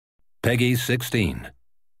Peggy 16.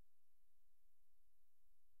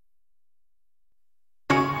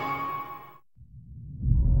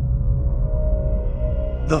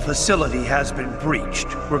 The facility has been breached.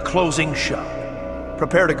 We're closing shop.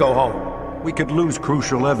 Prepare to go home. We could lose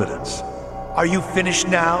crucial evidence. Are you finished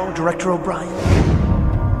now, Director O'Brien?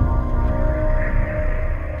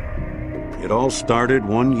 It all started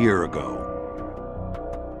 1 year ago.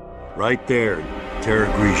 Right there,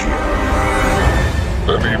 Terragrigia.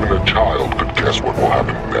 And even a child could guess what will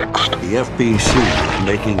happen next. The FBC is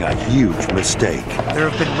making a huge mistake. There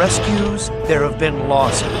have been rescues, there have been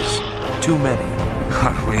losses. Too many.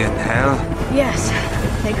 Are we in hell? Yes,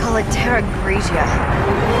 they call it Terragrigia.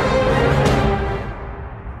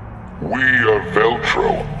 We are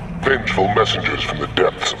Veltro, vengeful messengers from the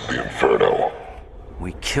depths of the Inferno.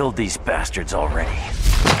 We killed these bastards already.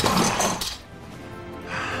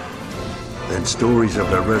 Then stories of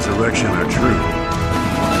their resurrection are true.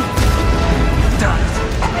 Done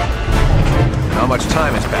it! Not much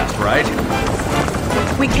time has passed, right?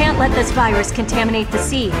 We can't let this virus contaminate the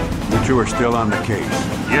sea. You two are still on the case.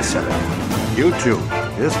 Yes, sir. You two,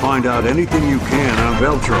 just find out anything you can on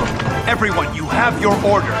Veltro. Everyone, you have your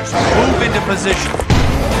orders. Move into position.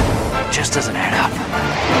 Just doesn't add up.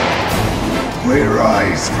 We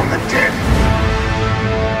rise from the dead.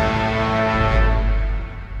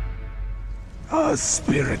 A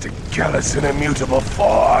spirit of callous and immutable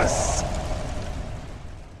force.